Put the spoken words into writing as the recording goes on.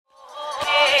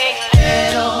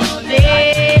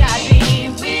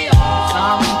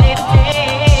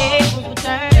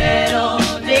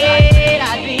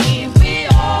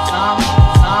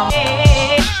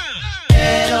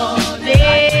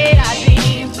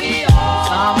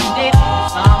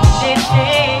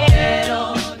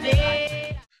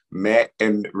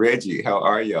Reggie. How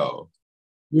are y'all?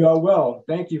 We are well.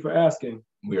 Thank you for asking.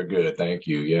 We're good. Thank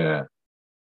you. Yeah.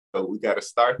 So we got to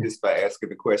start this by asking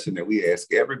the question that we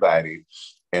ask everybody,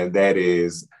 and that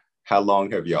is, how long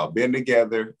have y'all been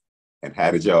together, and how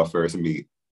did y'all first meet?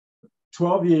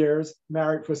 12 years,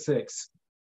 married for 6.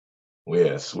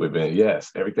 Yes,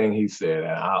 everything he said.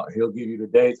 He'll give you the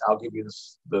dates. I'll give you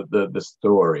the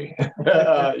story.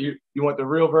 You want the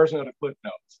real version of the clip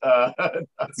notes?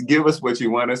 Give us what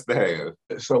you want us to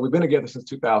have. So we've been together since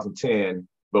 2010,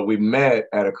 but we met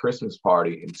at a Christmas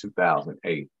party in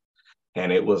 2008.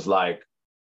 And it was like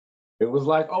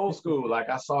old school. Like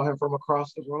I saw him from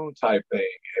across the room type thing.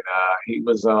 And he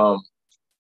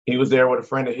was there with a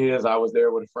friend of his. I was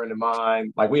there with a friend of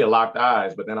mine. Like we had locked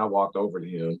eyes, but then I walked over to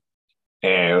him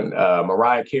and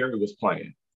Mariah Carey was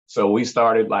playing. So we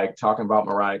started like talking about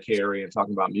Mariah Carey and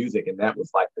talking about music. And that was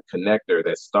like the connector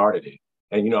that started it.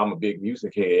 And, you know, I'm a big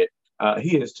music head.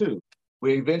 He is too.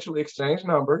 We eventually exchanged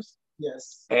numbers.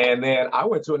 Yes. And then I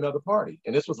went to another party.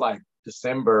 And this was like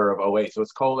December of '08. So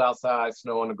it's cold outside,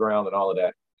 snow on the ground and all of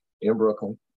that in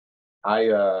Brooklyn.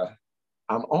 I'm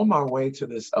on my way to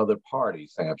this other party,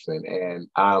 Sampson. And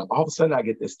all of a sudden I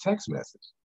get this text message.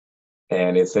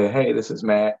 And it said, "Hey, this is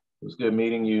Matt. It was good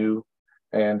meeting you.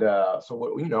 And so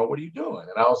what are you doing?"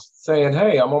 And I was saying,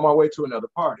 "Hey, I'm on my way to another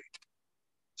party."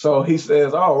 So he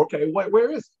says, "Oh, okay, where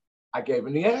is it?" I gave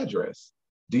him the address.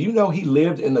 Do you know he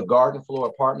lived in the garden floor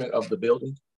apartment of the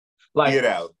building? Like, get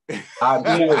out. I'm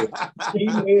serious. He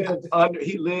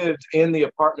lived in the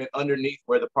apartment underneath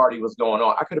where the party was going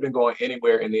on. I could have been going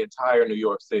anywhere in the entire New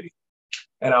York City.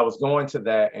 And I was going to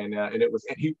that, and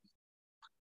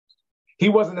he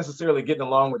wasn't necessarily getting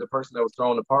along with the person that was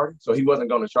throwing the party, so he wasn't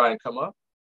going to try and come up.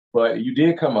 But you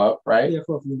did come up, right? Yeah,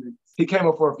 for a few minutes. He came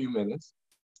up for a few minutes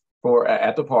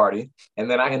at the party, and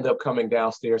then I ended up coming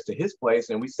downstairs to his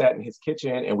place, and we sat in his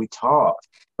kitchen and we talked.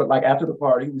 But like after the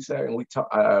party, we sat and we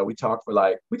talked for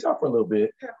a little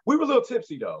bit. We were a little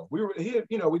tipsy though.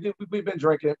 We've been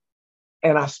drinking,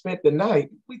 and I spent the night.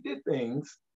 We did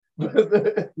things. We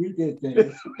did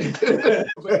things.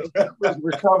 Was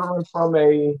recovering from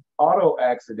a auto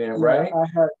accident, right? I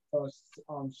had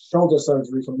shoulder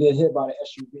surgery from getting hit by the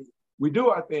SUV. We do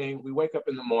our thing. We wake up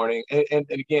in the morning, and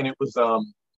again, it was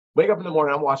wake up in the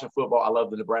morning. I'm watching football. I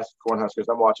love the Nebraska Cornhuskers.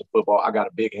 I'm watching football. I got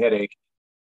a big headache.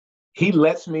 He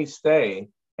lets me stay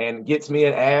and gets me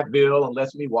an Advil and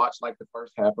lets me watch like the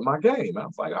first half of my game. I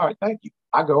was like, all right, thank you.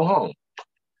 I go home.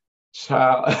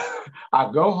 Child, I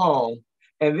go home.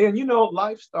 And then,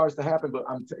 life starts to happen. But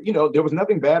there was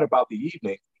nothing bad about the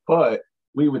evening, but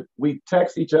we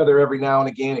text each other every now and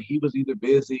again, and he was either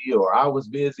busy or I was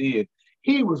busy, and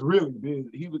he was really busy.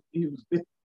 He was busy.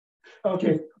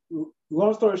 Okay.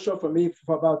 Long story short, for me,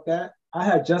 about that, I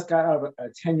had just got out of a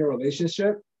 10-year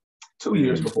relationship. 2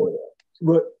 years before that.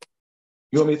 But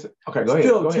you want me to? Okay, go ahead.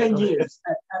 Still, go 10 ahead. years.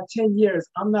 At 10 years,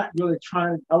 I'm not really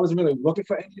I wasn't really looking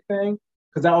for anything,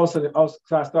 because I was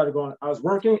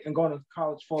working and going to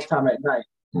college full time at night.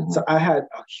 Mm-hmm. So I had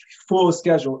a full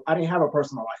schedule. I didn't have a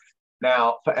personal life.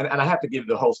 Now, and I have to give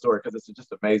the whole story because it's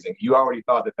just amazing. You already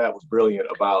thought that was brilliant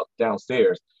about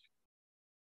downstairs.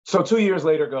 So 2 years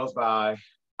later goes by.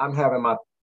 I'm having my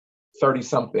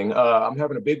 30-something. I'm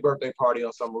having a big birthday party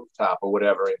on some rooftop or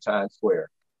whatever in Times Square.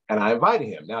 And I invited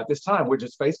him. Now, at this time, we're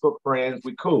just Facebook friends.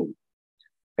 We cool.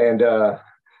 And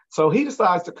so he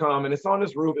decides to come, and it's on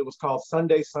this roof. It was called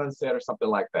Sunday Sunset or something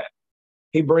like that.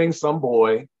 He brings some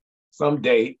boy, some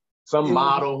date, some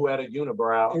model who had a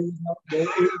unibrow. It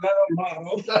was not a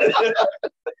model.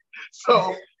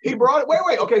 So he brought it.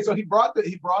 Wait. Okay, so he brought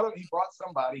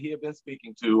somebody he had been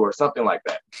speaking to or something like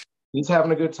that. He's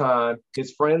having a good time.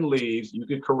 His friend leaves. You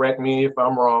could correct me if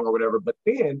I'm wrong or whatever. But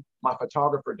then my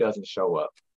photographer doesn't show up.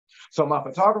 So my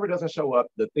photographer doesn't show up.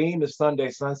 The theme is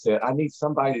Sunday Sunset. I need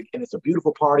somebody, and it's a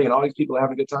beautiful party, and all these people are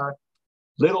having a good time.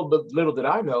 Little did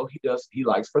I know, he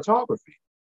likes photography.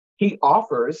 He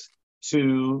offers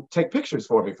to take pictures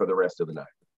for me for the rest of the night.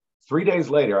 3 days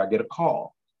later, I get a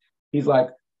call. He's like,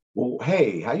 "Well,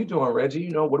 hey, how you doing, Reggie?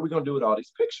 What are we going to do with all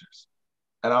these pictures?"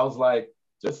 And I was like,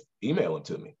 "Just email them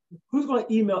to me." Who's going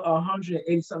to email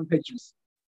 180-something pictures?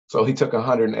 So he took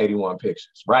 181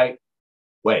 pictures, right?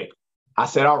 Wait. I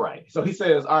said, all right. So he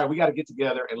says, all right, we got to get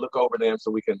together and look over them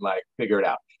so we can figure it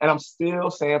out. And I'm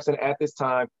still Sampson at this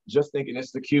time, just thinking this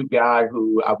is the cute guy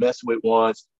who I messed with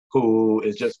once, who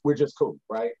is we're just cool,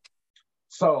 right?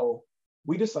 So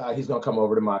we decide he's going to come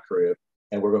over to my crib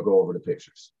and we're going to go over the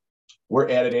pictures. We're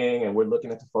editing and we're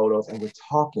looking at the photos and we're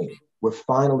talking. We're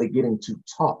finally getting to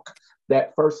talk.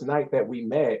 That first night that we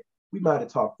met, we might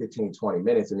have talked 15, 20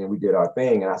 minutes and then we did our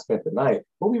thing and I spent the night,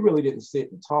 but we really didn't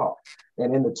sit and talk.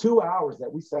 And in the 2 hours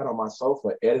that we sat on my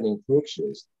sofa editing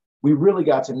pictures, we really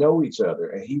got to know each other.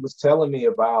 And he was telling me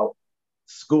about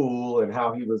school and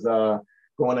how he was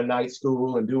going to night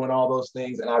school and doing all those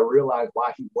things. And I realized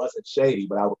why he wasn't shady,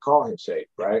 but I would call him shady,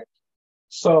 right?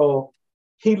 So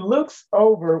he looks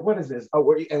over, what is this? Oh,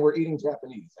 we're eating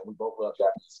Japanese, and we both love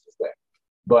Japanese to this day.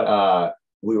 But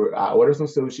I ordered some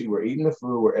sushi, we're eating the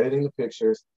food, we're editing the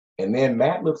pictures, and then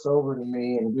Matt looks over to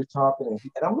me and we're talking,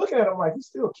 and I'm looking at him like he's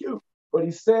still cute, but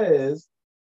he says,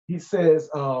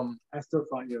 I still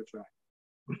find you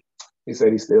attractive. He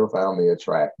said he still found me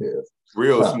attractive.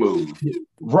 Real smooth.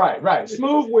 Right.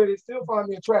 Smooth with it, still find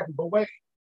me attractive. But wait,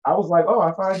 I was like, oh,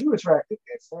 I find you attractive.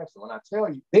 And Sampson, when I tell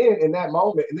you, then in that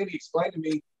moment, and then he explained to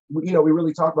me, we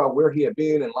really talked about where he had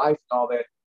been in life and all that.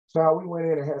 So we went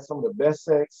in and had some of the best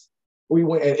sex. We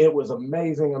went, and it was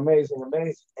amazing. And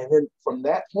then from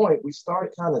that point, we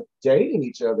started kind of dating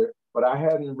each other, but I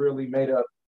hadn't really made up.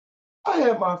 I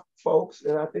had my folks,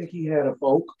 and I think he had a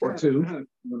folk or two.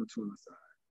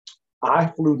 I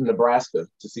flew to Nebraska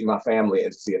to see my family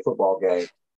and to see a football game.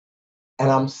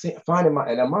 And I'm finding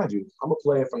and now mind you, I'm a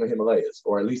player from the Himalayas,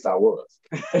 or at least I was.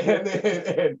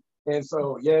 and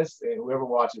so, yes, and whoever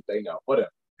watches, they know, whatever.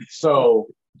 So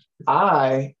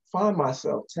I find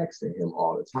myself texting him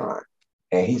all the time.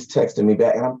 And he's texting me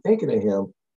back. And I'm thinking of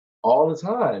him all the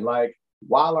time, like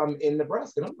while I'm in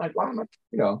Nebraska. And I'm like, why am I,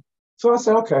 So I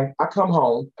said, okay, I come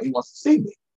home and he wants to see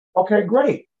me. Okay,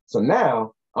 great. So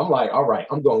now I'm like, all right,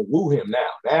 I'm going to woo him now.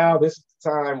 Now this is the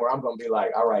time where I'm going to be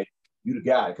like, all right, you the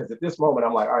guy. Because at this moment,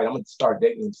 I'm like, all right, I'm going to start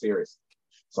dating him seriously.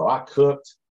 So I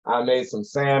cooked. I made some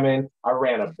salmon. I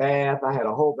ran a bath. I had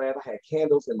a whole bath. I had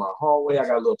candles in my hallway. I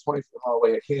got a little 20-foot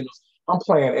hallway of candles. I'm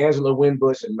playing Angela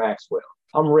Winbush and Maxwell.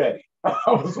 I'm ready. I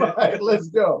was like, let's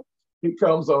go. He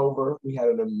comes over. We had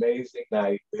an amazing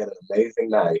night.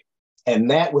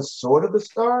 And that was sort of the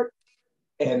start.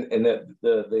 And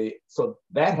so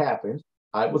that happened.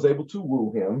 I was able to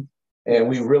woo him. And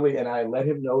I let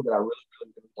him know that I really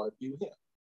want to be with him.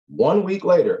 1 week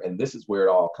later, and this is where it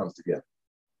all comes together.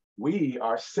 We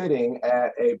are sitting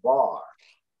at a bar.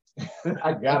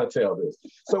 I gotta tell this.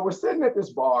 So we're sitting at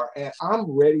this bar, and I'm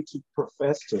ready to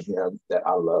profess to him that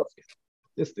I love him.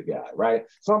 This is the guy, right?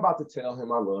 So I'm about to tell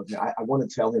him I love him. I want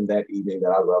to tell him that evening that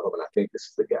I love him, and I think this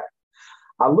is the guy.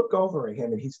 I look over at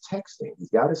him, and he's texting. He's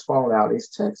got his phone out, and he's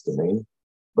texting me.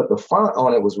 But the font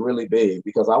on it was really big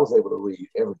because I was able to read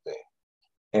everything.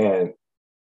 And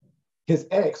his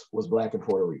ex was Black and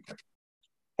Puerto Rican.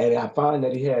 And I find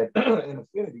that he had an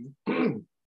affinity,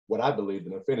 what I believed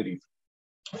an affinity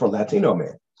for Latino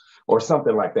men or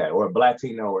something like that, or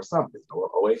Blatino or something,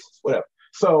 or Oasis, whatever.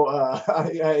 So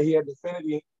he had an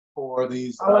affinity for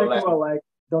these. Don't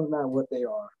matter what they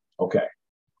are. Okay,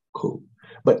 cool.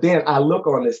 But then I look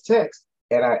on this text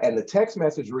and the text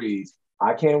message reads,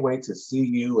 I can't wait to see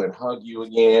you and hug you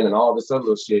again and all this other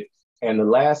little shit. And the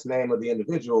last name of the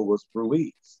individual was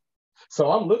Ruiz.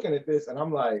 So I'm looking at this and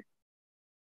I'm like,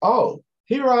 oh,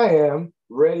 here I am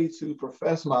ready to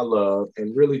profess my love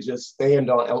and really just stand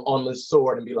on this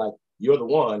sword and be like, you're the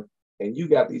one. And you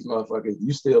got these motherfuckers,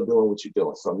 you still doing what you're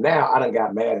doing. So now I done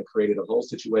got mad and created a whole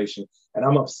situation and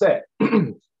I'm upset.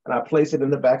 And I place it in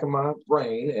the back of my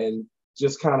brain and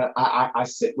just kind of, I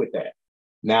sit with that.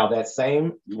 Now that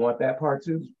same, you want that part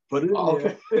too? Put it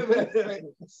in there.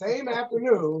 Same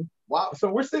afternoon. Wow.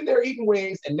 So we're sitting there eating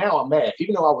wings and now I'm mad,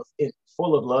 even though I was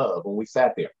full of love when we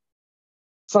sat there.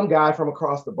 Some guy from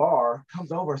across the bar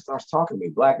comes over and starts talking to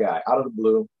me, black guy, out of the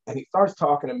blue. And he starts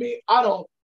talking to me.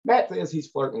 Matt says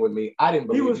he's flirting with me. I didn't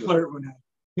believe he was flirting with him.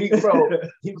 He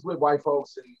was with white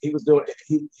folks and he was doing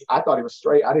it. I thought he was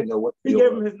straight. I didn't know what. He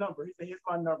gave him his number. He said, here's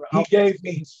my number. He gave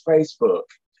me his Facebook.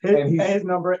 His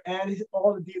number and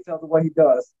all the details of what he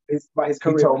does by his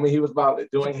career. He told me he was about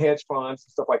doing hedge funds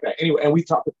and stuff like that. Anyway, and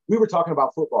we were talking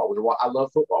about football. I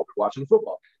love football. We were watching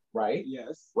football, right?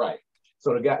 Yes. Right.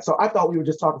 So I thought we were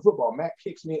just talking football. Matt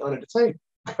kicks me under the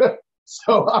table.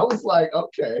 So I was like,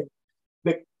 okay.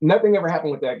 Nothing ever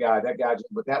happened with that guy,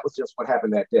 but that was just what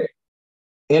happened that day.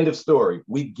 End of story.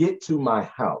 We get to my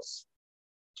house.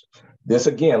 This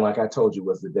again, like I told you,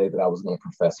 was the day that I was going to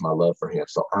profess my love for him.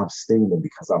 So I'm steaming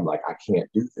because I'm like, I can't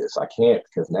do this. I can't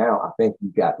because now I think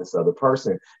you got this other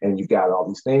person and you got all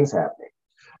these things happening.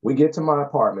 We get to my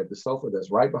apartment, the sofa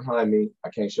that's right behind me. I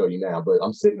can't show you now, but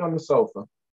I'm sitting on the sofa.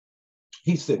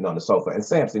 He's sitting on the sofa. And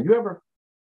Sampson,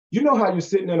 you know how you're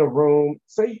sitting in a room,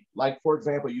 say, like, for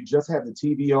example, you just have the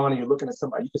TV on and you're looking at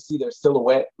somebody, you can see their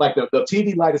silhouette, like the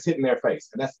TV light is hitting their face.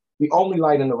 And that's the only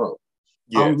light in the room.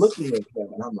 I'm Yes. looking at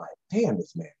him and I'm like, damn,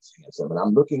 this man is handsome. And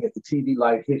I'm looking at the TV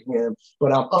light hitting him,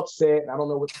 but I'm upset. And I don't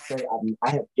know what to say.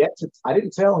 I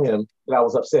didn't tell him that I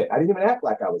was upset. I didn't even act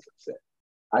like I was upset.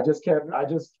 I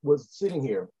just was sitting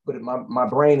here, but my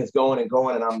brain is going and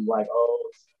going. And I'm like, oh,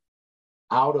 it's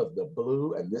out of the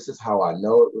blue. And this is how I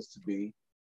know it was to be.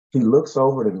 He looks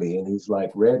over to me and he's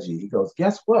like, Reggie, he goes,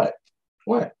 guess what?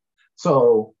 What?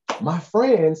 So my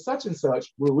friend, such and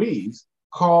such, Ruiz,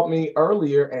 called me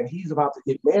earlier and he's about to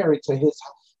get married to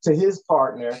his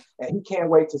partner and he can't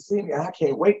wait to see me. And I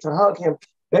can't wait to hug him.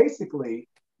 Basically,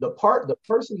 the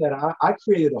person that I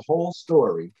created a whole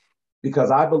story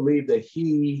because I believe that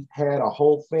he had a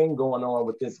whole thing going on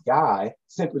with this guy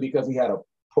simply because he had a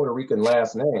Puerto Rican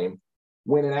last name,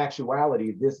 when in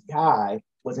actuality, this guy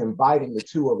was inviting the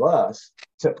two of us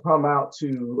to come out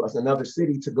to another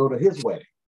city to go to his wedding.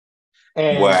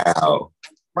 And Wow.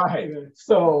 right.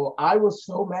 So I was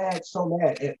so mad.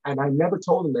 And I never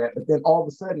told him that. But then all of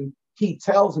a sudden, he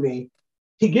tells me,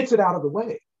 he gets it out of the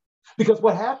way. Because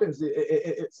what happens,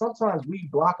 sometimes we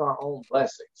block our own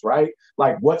blessings, right?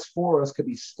 Like what's for us could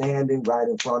be standing right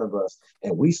in front of us.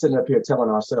 And we sitting up here telling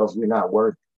ourselves we're not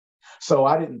worthy. So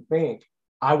I didn't think,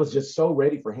 I was just so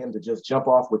ready for him to just jump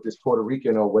off with this Puerto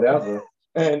Rican or whatever.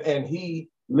 And he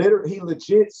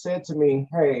legit said to me,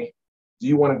 hey, do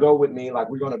you want to go with me? Like,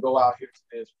 we're going to go out here to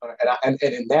this. And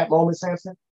in that moment,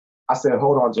 Sampson, I said,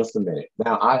 hold on just a minute.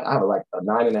 Now, I have like a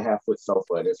 9.5-foot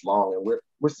sofa and it's long. And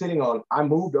we're sitting on, I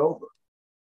moved over,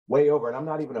 way over. And I'm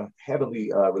not even a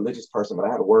heavily religious person, but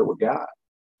I had a word with God.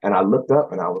 And I looked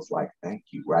up and I was like, thank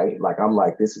you, right? Like, I'm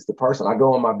like, this is the person. I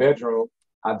go in my bedroom.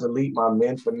 I delete my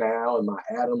Men for Now and my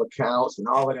Adam accounts and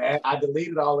all of that. I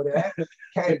deleted all of that.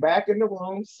 Came back in the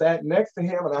room, sat next to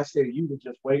him, and I said, you were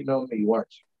just waiting on me, weren't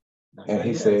you? And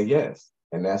he said, yes.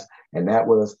 And that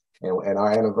was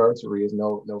our anniversary is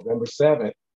November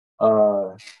 7th.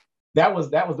 That was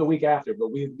the week after,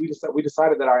 but we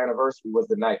decided that our anniversary was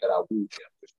the night that I wooed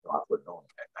him. So I put it on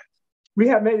that night. We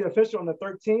had made it official on the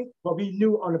 13th, but we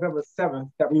knew on November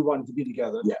 7th that we wanted to be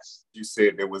together. Yes. You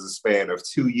said there was a span of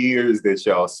 2 years that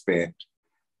y'all spent,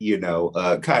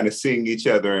 kind of seeing each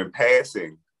other in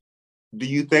passing. Do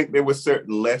you think there were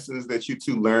certain lessons that you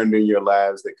two learned in your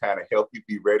lives that kind of helped you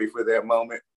be ready for that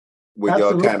moment? Where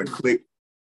y'all kind of clicked?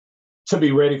 To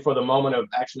be ready for the moment of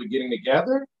actually getting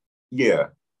together? Yeah.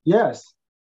 Yes.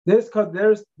 There's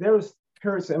periods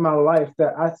in my life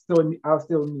that I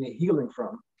still need healing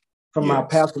from my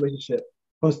past relationship,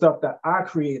 from stuff that I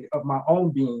created of my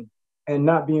own being and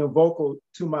not being vocal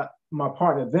to my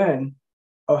partner then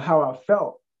of how I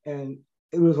felt. And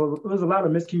it was a lot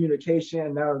of miscommunication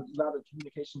and there was a lot of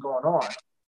communication going on.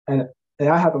 And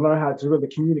I had to learn how to really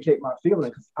communicate my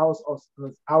feelings because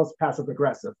I was passive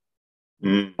aggressive.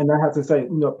 And I had to say,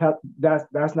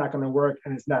 that's not going to work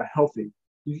and it's not healthy.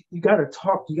 You got to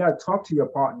talk to your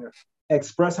partner,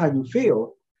 express how you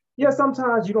feel. Yeah,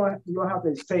 sometimes you don't have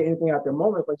to say anything at the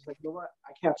moment, but you're like, you know what?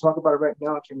 I can't talk about it right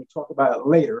now. Can we talk about it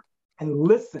later? And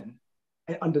listen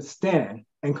and understand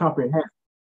and comprehend.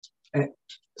 And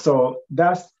so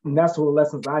that's what the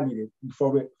lessons I needed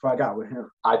before I got with him.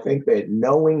 I think that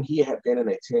knowing he had been in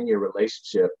a 10-year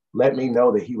relationship let me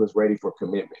know that he was ready for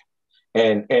commitment.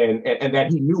 And that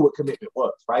he knew what commitment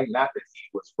was, right? Not that he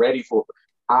was ready for.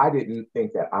 I didn't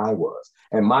think that I was.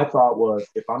 And my thought was,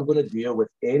 if I'm going to deal with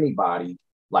anybody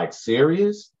like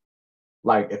serious,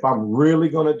 like if I'm really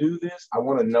going to do this, I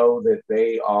want to know that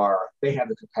they have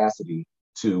the capacity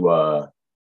to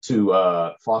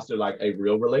foster like a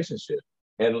real relationship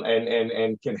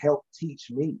and can help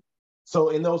teach me. So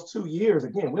in those 2 years,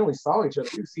 again, we only saw each other,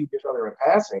 we received each other in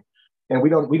passing, and we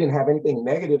didn't have anything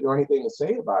negative or anything to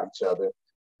say about each other.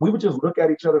 We would just look at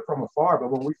each other from afar.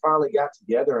 But when we finally got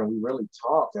together and we really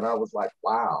talked, and I was like,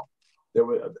 wow,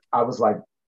 I was like,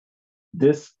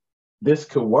 this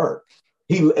could work.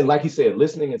 And like he said,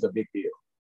 listening is a big deal.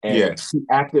 And yes. He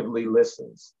actively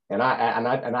listens. And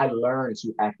I learned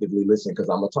to actively listen because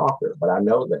I'm a talker, but I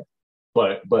know that.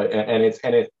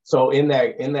 So in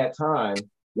that time,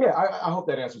 yeah, I hope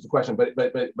that answers the question. But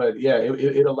yeah,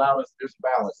 it allowed us, there's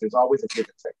balance. There's always a give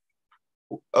and take.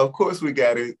 Of course, we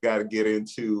gotta get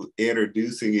into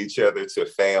introducing each other to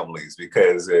families,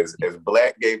 because as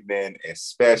Black gay men,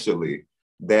 especially,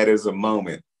 that is a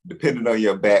moment depending on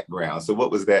your background. So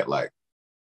what was that like?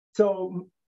 So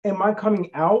in my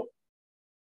coming out,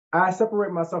 I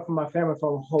separated myself from my family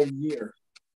for a whole year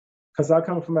because I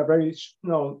come from a very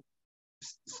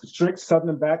strict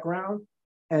Southern background,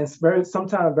 and it's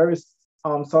sometimes very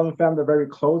Southern family, very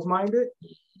closed-minded.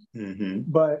 Mm-hmm.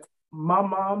 But my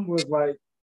mom was like,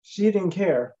 she didn't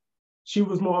care. She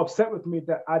was more upset with me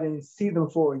that I didn't see them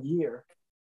for a year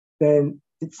than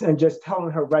and just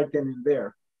telling her right then and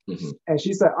there. And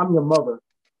she said, I'm your mother.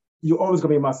 You're always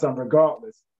gonna be my son,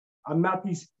 regardless. I'm not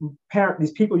these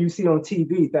people you see on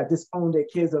TV that disown their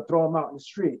kids or throw them out in the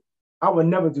street. I would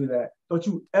never do that. Don't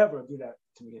you ever do that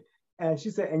to me. And she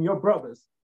said, and your brothers.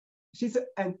 She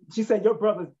said, your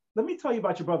brothers. Let me tell you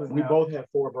about your brothers. We both have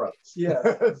 4 brothers. Yeah.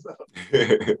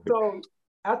 So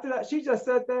after that, she just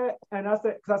said that, and I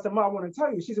said, because I said, Mom, I want to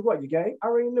tell you. She said, what, you gay? I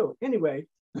already knew. Anyway,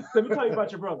 let me tell you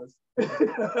about your brothers.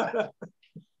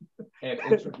 And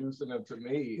introducing them to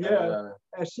me. Yeah.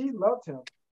 And she loved him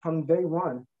from day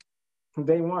one. From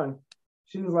day one.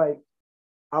 She was like,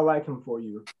 I like him for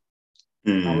you.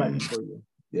 I like him for you.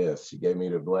 Yes, she gave me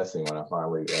the blessing when I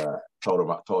finally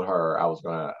told her I was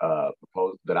going to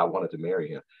propose, that I wanted to marry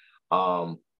him.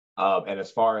 And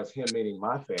as far as him meeting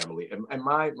my family, and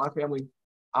my family,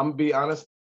 I'm gonna be honest,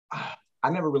 I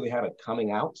never really had a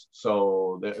coming out.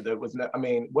 So there was no, I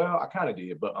mean, well, I kind of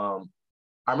did, but I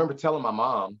remember telling my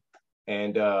mom,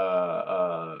 and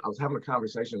I was having a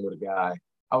conversation with a guy.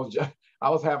 I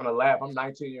was having a laugh. I'm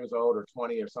 19 years old or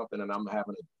 20 or something, and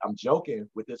I'm joking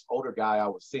with this older guy I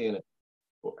was seeing,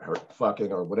 or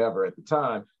fucking or whatever at the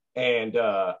time. And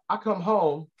I come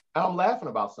home and I'm laughing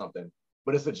about something,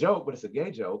 but it's a joke, but it's a gay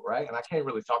joke, right? And I can't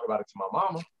really talk about it to my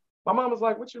mama. My mama's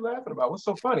like, what you laughing about? What's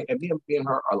so funny? And me and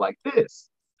her are like this.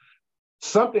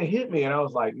 Something hit me and I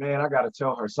was like, man, I got to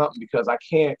tell her something, because I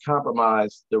can't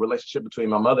compromise the relationship between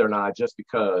my mother and I just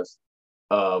because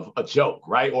of a joke,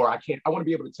 right? Or I want to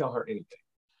be able to tell her anything.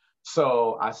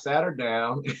 So I sat her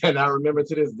down, and I remember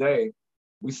to this day,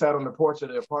 we sat on the porch of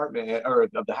the apartment or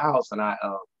of the house, and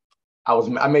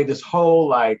I made this whole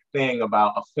like thing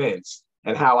about a fence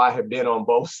and how I had been on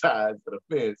both sides of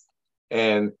the fence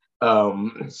and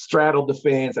straddled the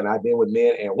fence, and I've been with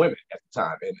men and women at the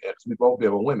time, and we both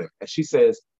been with women. And she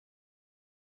says,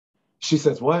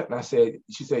 what? And I said,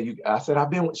 she said,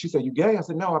 I've been with, she said, you gay? I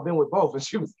said, no, I've been with both. And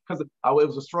she was, because it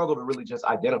was a struggle to really just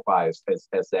identify as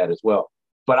that as well.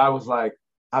 But I was like,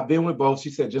 I've been with both.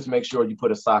 She said, just make sure you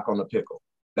put a sock on the pickle.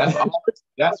 That's what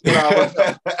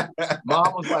I was.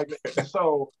 Mom was like,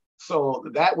 so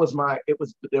that was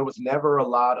there was never a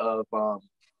lot of,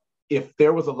 if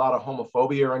there was a lot of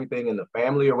homophobia or anything in the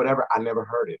family or whatever, I never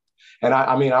heard it. And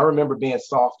I mean, I remember being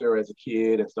softer as a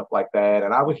kid and stuff like that.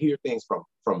 And I would hear things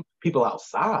from people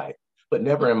outside, but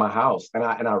never in my house. And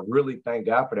I really thank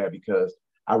God for that, because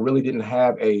I really didn't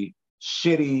have a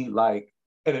shitty, like,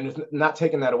 and it's not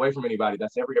taking that away from anybody.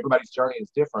 That's everybody's journey is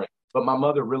different. But my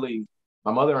mother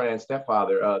and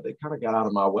stepfather, they kind of got out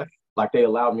of my way. Like, they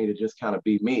allowed me to just kind of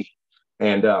be me.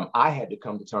 And I had to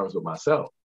come to terms with myself.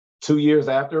 2 years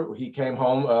after, he came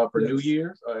home for New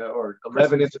Year's, or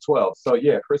 11 into 12. So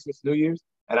yeah, Christmas, New Year's.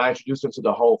 And I introduced him to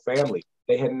the whole family.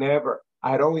 I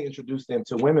had only introduced them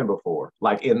to women before,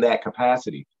 like in that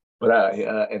capacity. But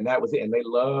and that was it. And they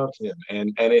loved him.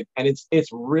 And it's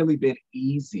really been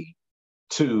easy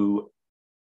to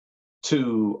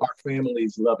our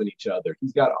families loving each other.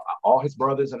 He's got all his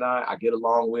brothers and I get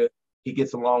along with. He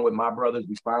gets along with my brothers.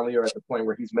 We finally are at the point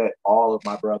where he's met all of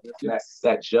my brothers.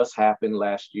 That just happened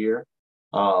last year.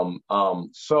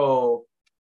 So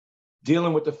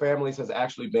dealing with the families has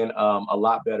actually been a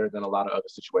lot better than a lot of other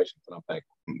situations, and I'm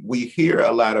thankful. We hear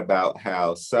a lot about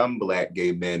how some Black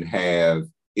gay men have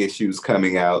issues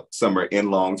coming out. Some are in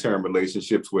long-term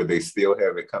relationships where they still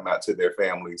haven't come out to their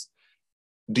families.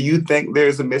 Do you think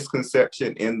there's a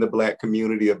misconception in the Black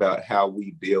community about how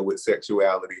we deal with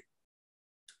sexuality?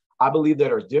 I believe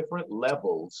there are different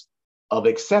levels of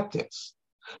acceptance.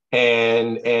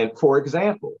 And for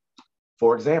example,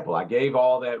 I gave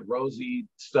all that rosy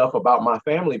stuff about my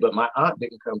family, but my aunt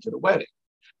didn't come to the wedding.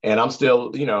 And I'm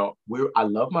still, I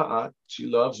love my aunt. She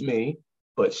loves me,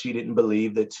 but she didn't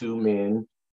believe that two men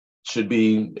should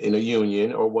be in a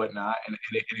union or whatnot. And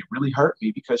it really hurt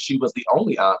me, because she was the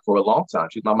only aunt for a long time.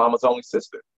 She's my mama's only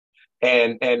sister.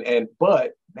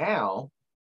 But now,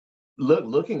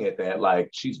 looking at that, like,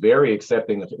 she's very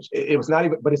accepting of it. It was not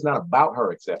even, but it's not about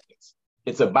her acceptance.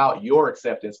 It's about your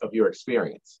acceptance of your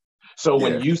experience. So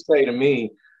when you say to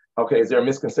me, okay, is there a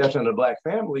misconception of the Black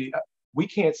family? We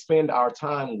can't spend our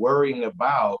time worrying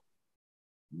about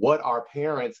what our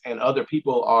parents and other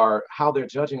people are, how they're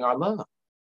judging our love.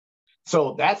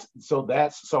 So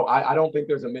I don't think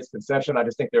there's a misconception. I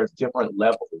just think there's different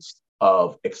levels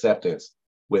of acceptance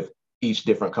with each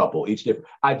different couple,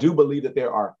 I do believe that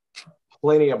there are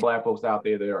plenty of Black folks out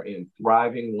there that are in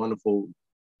thriving, wonderful,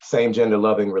 same gender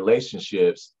loving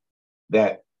relationships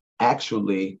that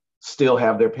actually still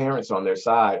have their parents on their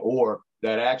side, or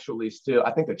that actually still,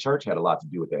 I think the church had a lot to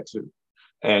do with that too.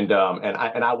 And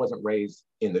I wasn't raised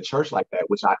in the church like that,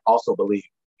 which I also believe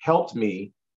helped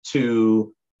me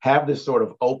to have this sort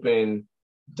of open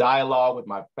dialogue with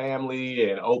my family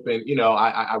and open,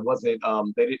 I wasn't,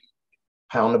 they didn't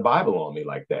pound the Bible on me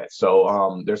like that.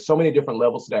 So there's so many different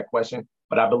levels to that question,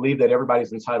 but I believe that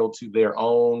everybody's entitled to their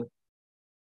own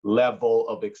level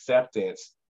of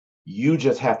acceptance. You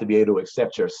just have to be able to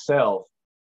accept yourself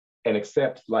and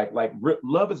accept like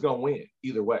love is gonna win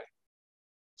either way.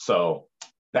 So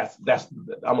that's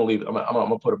I'm gonna leave it. I'm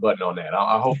gonna put a button on that.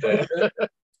 I hope that.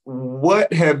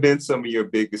 What have been some of your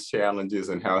biggest challenges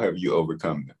and how have you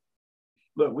overcome them?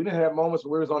 Look, we didn't have moments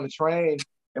where we was on the train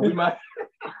and we might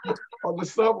on the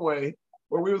subway,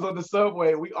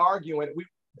 we arguing, we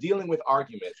dealing with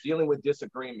arguments, dealing with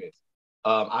disagreements.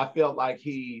 I felt like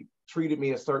he treated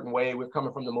me a certain way. We're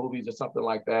coming from the movies or something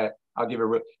like that. I'll give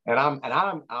it and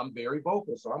I'm very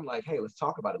vocal. So I'm like, hey, let's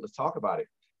talk about it. Let's talk about it.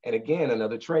 And again,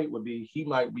 another trait would be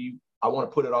I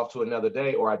want to put it off to another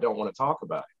day, or I don't want to talk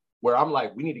about it. Where I'm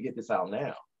like, we need to get this out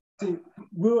now. See,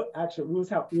 we was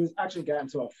actually got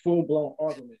into a full-blown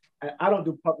argument. And I don't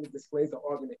do public displays of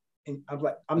argument. And I'm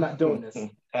like, I'm not doing this.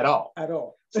 At all.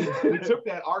 We took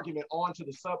that argument onto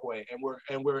the subway and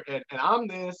I'm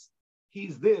this,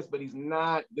 he's this, but he's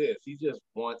not this. He just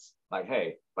wants like,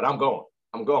 hey, but I'm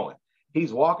going.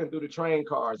 He's walking through the train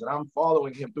cars and I'm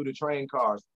following him through the train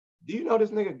cars. Do you know this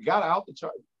nigga got off the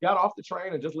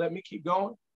train and just let me keep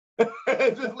going?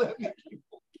 Just let me keep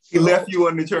going. He left you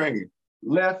on the train.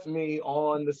 Left me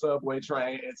on the subway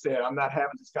train and said, I'm not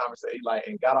having this conversation,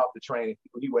 and got off the train.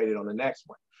 He waited on the next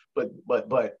one. But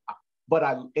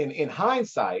in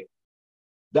hindsight,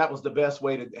 that was the best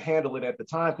way to handle it at the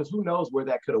time, because who knows where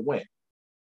that could have went.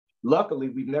 Luckily,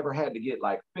 we've never had to get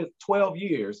 12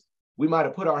 years. We might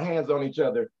have put our hands on each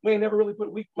other. We ain't never really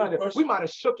we might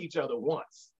have shook each other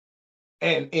once.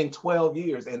 And in 12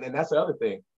 years, and that's the other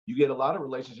thing. You get a lot of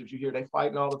relationships, you hear they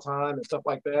fighting all the time and stuff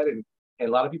like that. And a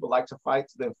lot of people like to fight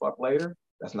to then fuck later.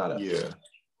 That's not us. Yeah.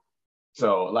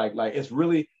 So it's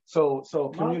really so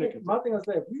communicative. My thing is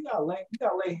that if we gotta lay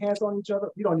hands on each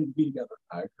other, we don't need to be together.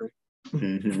 I agree.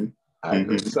 Mm-hmm. I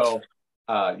agree. So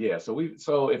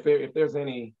if there's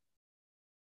any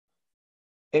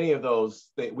of those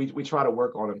things, we try to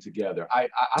work on them together. I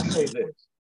say this.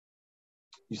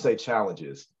 You say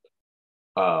challenges.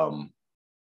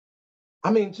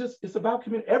 It's about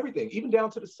everything, even down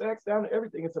to the sex, down to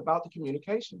everything. It's about the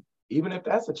communication, even if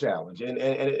that's a challenge. And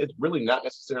it's really not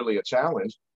necessarily a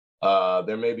challenge.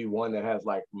 There may be one that has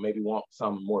maybe want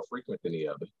some more frequent than the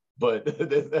other, but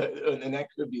and that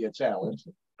could be a challenge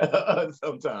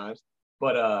sometimes.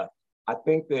 But I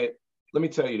think that, let me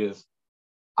tell you this,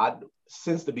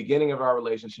 since the beginning of our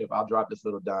relationship, I'll drop this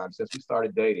little dime. Since we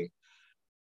started dating,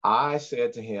 I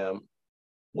said to him,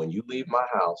 when you leave my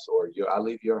house or I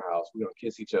leave your house, we're going to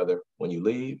kiss each other when you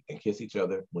leave and kiss each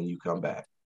other when you come back.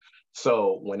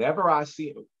 So whenever I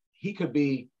see him, he could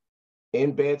be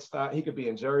in Bed-Stuy, he could be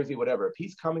in Jersey, whatever. If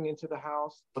he's coming into the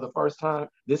house for the first time,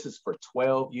 this is for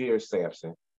 12 years,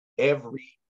 Sampson,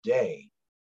 every day.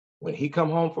 When he come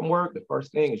home from work, the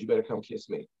first thing is you better come kiss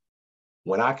me.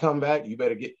 When I come back, you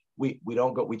better we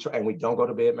don't go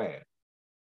to bed mad.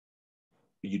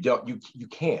 You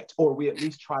can't, or we at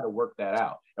least try to work that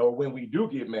out. Or when we do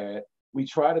get mad, we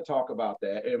try to talk about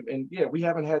that. And yeah, we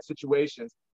haven't had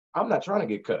situations. I'm not trying to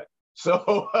get cut.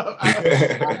 So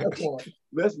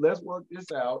let's work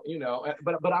this out,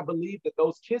 but I believe that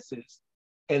those kisses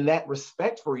and that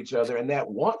respect for each other and that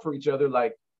want for each other,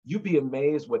 you'd be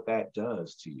amazed what that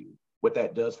does to you, what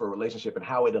that does for a relationship and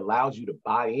how it allows you to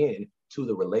buy in to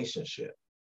the relationship.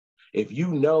 If you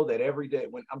know that every day,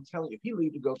 when I'm telling you, if he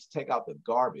leaves to go to take out the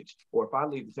garbage, or if I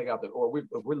leave to take out if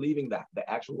we're leaving the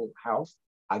actual house,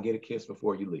 I get a kiss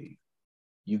before you leave.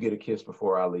 You get a kiss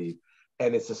before I leave.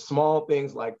 And it's the small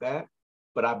things like that.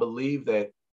 But I believe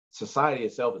that society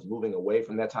itself is moving away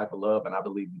from that type of love. And I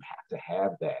believe you have to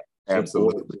have that.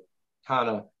 Absolutely. Kind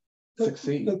of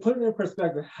succeed. To put it in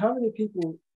perspective, how many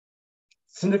people,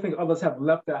 significant others, have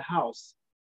left their house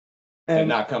and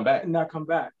not come back?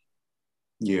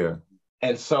 Yeah.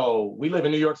 And so we live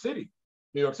in New York City.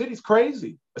 New York City's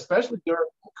crazy, especially during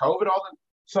COVID. I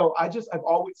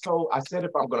said,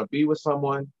 if I'm going to be with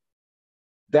someone,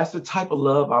 that's the type of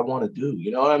love I want to do.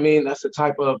 You know what I mean? That's the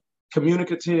type of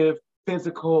communicative,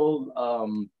 physical,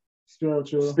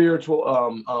 spiritual,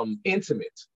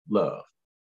 intimate love.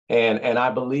 And I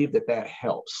believe that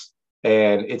helps.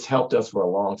 And it's helped us for a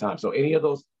long time. So any of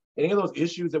those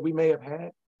issues that we may have had,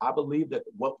 I believe that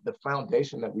what the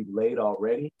foundation that we've laid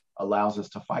already allows us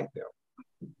to fight them.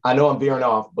 I know I'm veering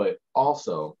off, but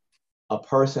also a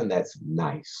person that's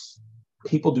nice.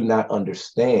 People do not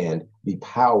understand the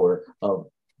power of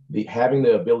having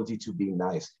the ability to be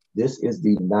nice. This is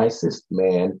the nicest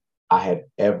man I have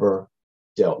ever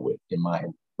dealt with in my,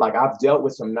 like I've dealt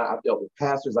with I've dealt with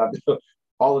pastors, I've dealt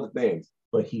all of the things,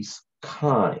 but he's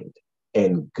kind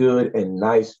and good and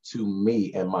nice to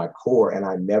me and my core, and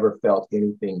I never felt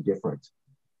anything different.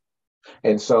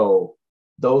 And so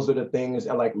those are the things,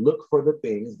 and like, look for the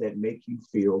things that make you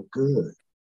feel good.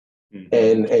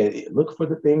 And look for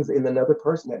the things in another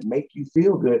person that make you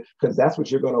feel good, because that's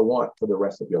what you're going to want for the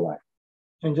rest of your life.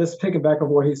 And just picking back on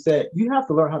what he said, you have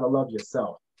to learn how to love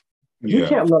yourself. If you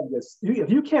can't love if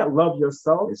you can't love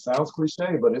yourself, it sounds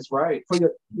cliche, but it's right. For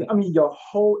your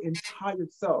whole entire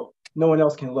self, no one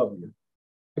else can love you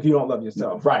if you don't love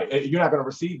yourself. Right. You're not going to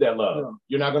receive that love. No.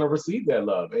 You're not going to receive that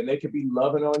love. And they could be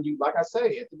loving on you. Like I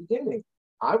say, at the beginning,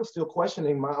 I was still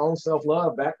questioning my own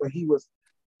self-love back when he was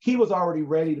already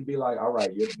ready to be like, all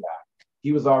right, you're the guy.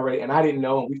 He was already, and I didn't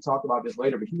know, and we've talked about this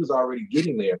later, but he was already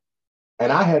getting there.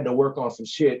 And I had to work on some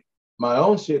shit, my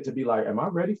own shit, to be like, am I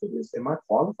ready for this? Am I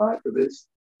qualified for this?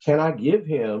 Can I give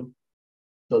him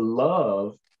the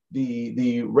love,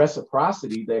 the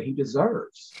reciprocity that he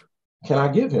deserves? Can I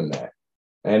give him that?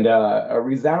 And a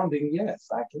resounding yes,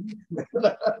 I can.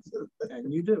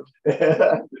 And you do.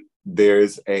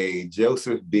 There's a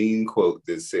Joseph Bean quote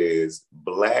that says,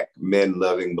 Black men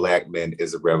loving Black men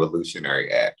is a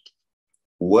revolutionary act.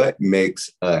 What makes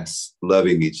us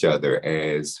loving each other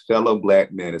as fellow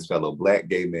Black men, as fellow Black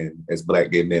gay men, as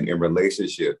Black gay men in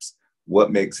relationships,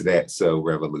 what makes that so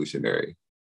revolutionary?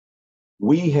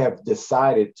 We have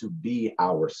decided to be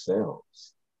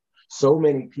ourselves. So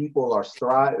many people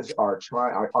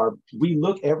we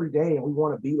look every day and we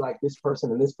want to be like this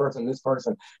person and this person and this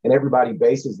person, and everybody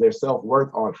bases their self-worth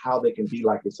on how they can be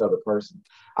like this other person.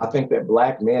 I think that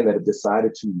Black men that have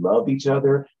decided to love each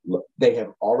other, they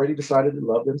have already decided to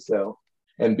love themselves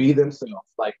and be themselves,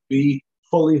 like be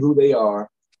fully who they are,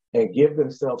 and give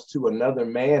themselves to another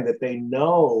man that they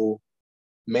know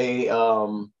may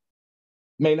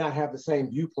not have the same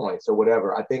viewpoints or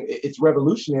whatever. I think it's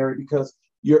revolutionary because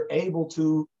you're able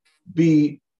to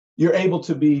be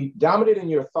dominant in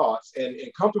your thoughts and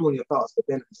comfortable in your thoughts, but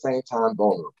then at the same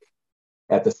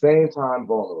time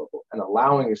vulnerable. And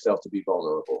allowing yourself to be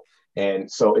vulnerable.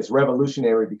 And so it's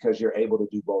revolutionary because you're able to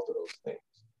do both of those things.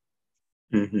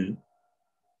 You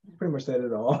pretty much said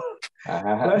it all.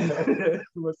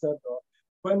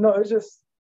 But no, it's just,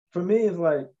 for me, it's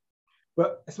like,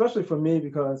 but especially for me,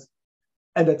 because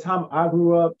at the time I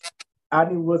grew up,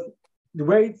 the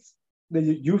way the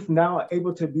youth now are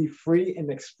able to be free and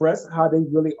express how they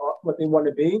really are, what they want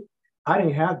to be. I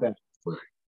didn't have that.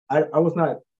 I was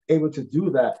not able to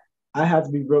do that. I had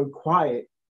to be really quiet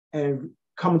and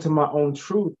come to my own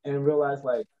truth and realize,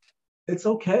 like, it's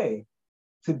okay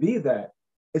to be that.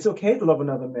 It's okay to love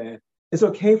another man. It's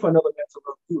okay for another man to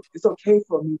love you. It's okay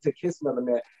for me to kiss another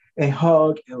man and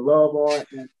hug and love on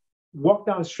and walk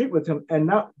down the street with him and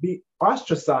not be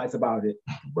ostracized about it.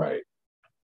 Right.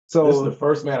 So this is the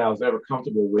first man I was ever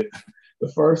comfortable with. The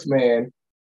first man,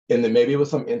 and then maybe it was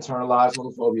some internalized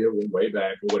homophobia way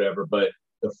back or whatever, but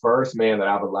the first man that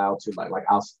I've allowed to,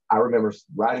 I remember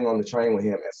riding on the train with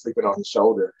him and sleeping on his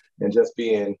shoulder and just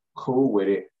being cool with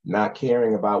it, not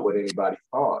caring about what anybody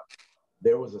thought.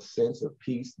 There was a sense of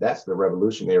peace. That's the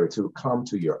revolutionary, to come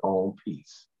to your own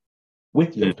peace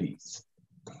with your peace.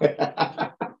 We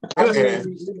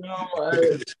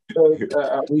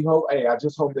hope. Hey, I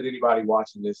just hope that anybody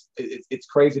watching this, it's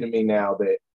crazy to me now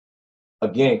that,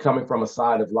 again, coming from a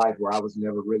side of life where I was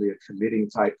never really a committing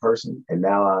type person, and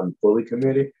now I'm fully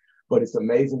committed. But it's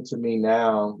amazing to me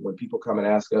now when people come and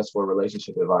ask us for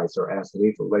relationship advice or ask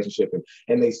me for relationship,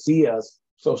 and they see us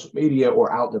social media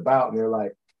or out and about, and they're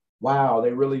like, "Wow,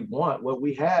 they really want what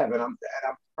we have," and I'm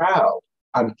proud.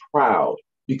 I'm proud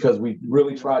because we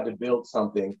really tried to build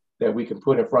something that we can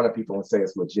put in front of people and say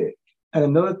it's legit. And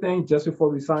another thing, just before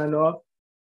we sign off,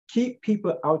 keep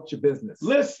people out your business.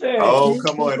 Listen. Oh,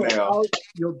 come on now. Out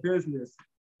your business.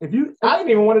 I didn't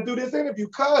even want to do this interview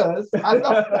because I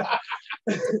know.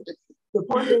 The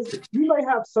point is, you may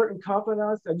have certain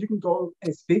confidants that you can go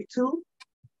and speak to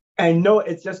and know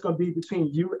it's just going to be between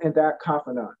you and that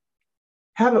confidant.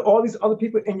 Having all these other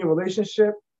people in your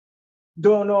relationship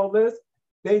doing all this,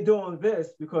 they doing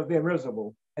this because they're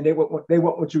miserable and they want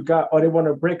what you got, or they want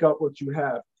to break up what you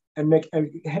have and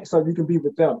so you can be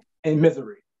with them in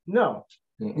misery. No,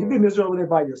 you be miserable there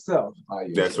by yourself.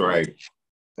 That's right.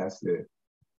 That's it.